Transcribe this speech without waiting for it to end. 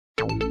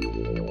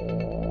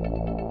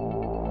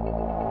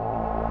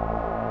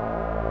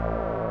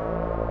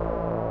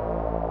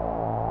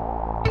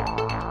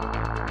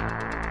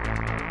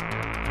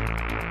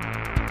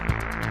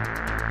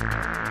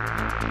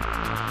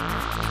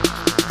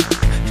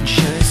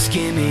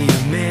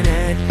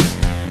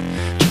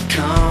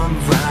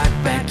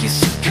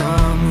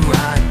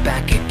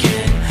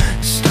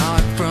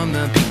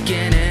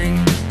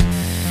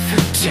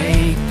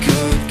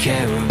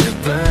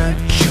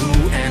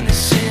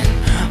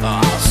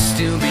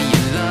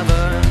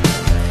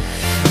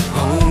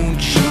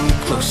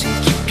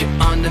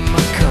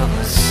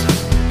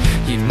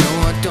You know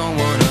I don't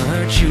wanna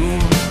hurt you.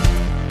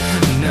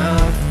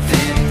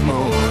 Nothing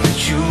more that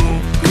you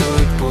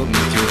could put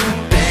me through.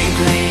 Bang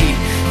blade,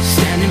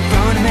 stand in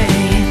front of me.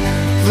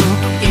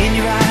 Look in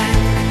your eye.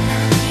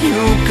 You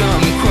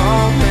come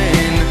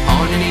crawling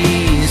on your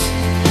knees,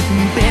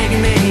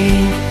 begging me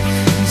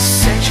to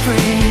set you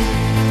free.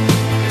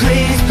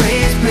 Please,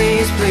 please,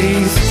 please,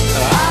 please.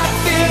 I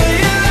feel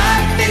your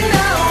life and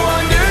now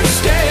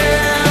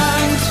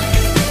understand.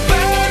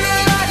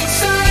 Burning like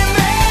inside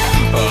me.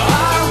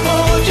 I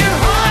hold your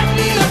heart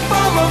in the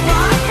palm of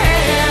my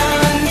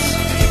hands.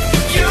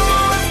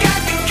 You've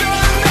got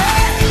control of me.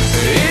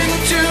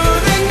 Into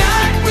the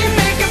night we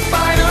make a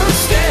final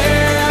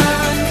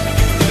stand.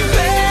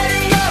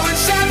 Letting go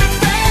inside the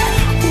bed.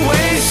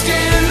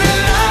 Wasting the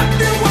love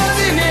that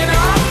wasn't in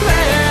our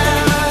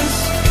plans.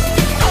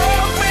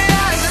 Open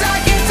eyes I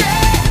can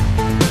take.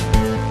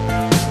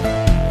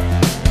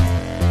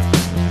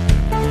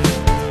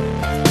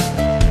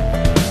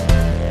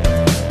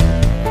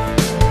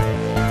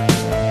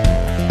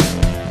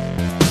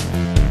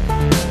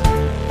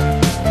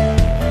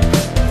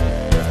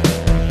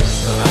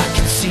 I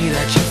can see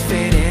that you're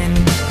fading.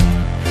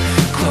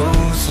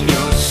 Close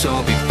your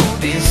soul before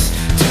this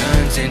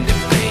turns into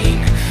pain.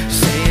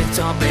 Say it's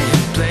all been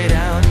played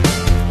out.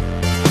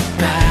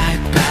 Bad,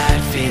 bad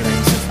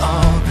feelings have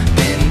all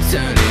been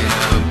turning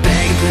up.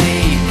 Bang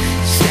blade,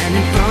 stand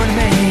in front of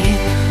me.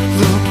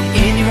 Look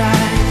in your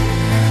eye.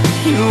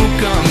 You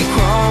come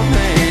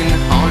crawling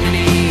on your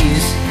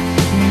knees,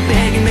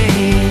 begging me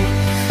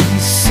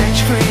to set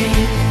you free.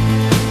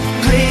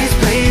 Please,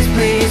 please,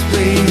 please,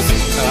 please.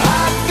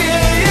 I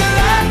feel your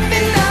life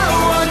and now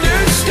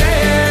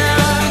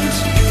understand.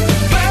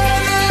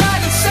 Burning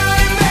like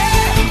inside me.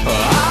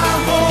 I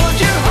hold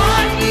your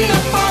heart in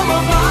the palm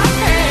of my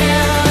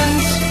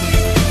hands.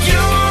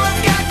 You've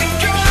got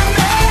control of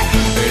me.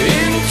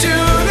 Into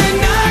the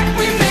night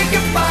we make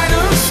a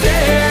final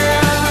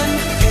stand.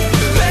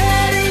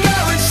 Letting go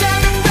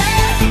inside the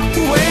bed.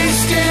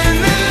 Wasting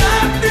the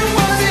love that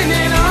wasn't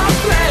in our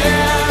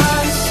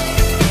plans.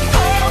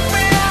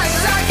 Open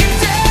eyes I can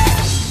take.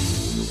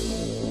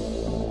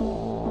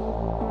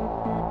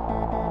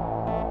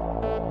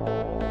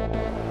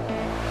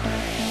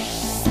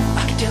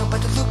 I can tell by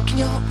the look in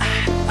your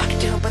eye. I can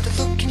tell by the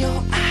look in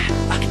your eye.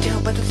 I can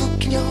tell by the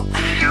look in your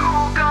eye. You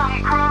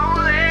come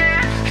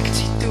crawling. I can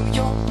see through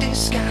your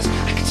disguise.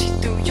 I can see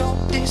through your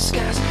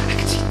disguise. I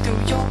can see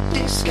through your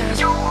disguise.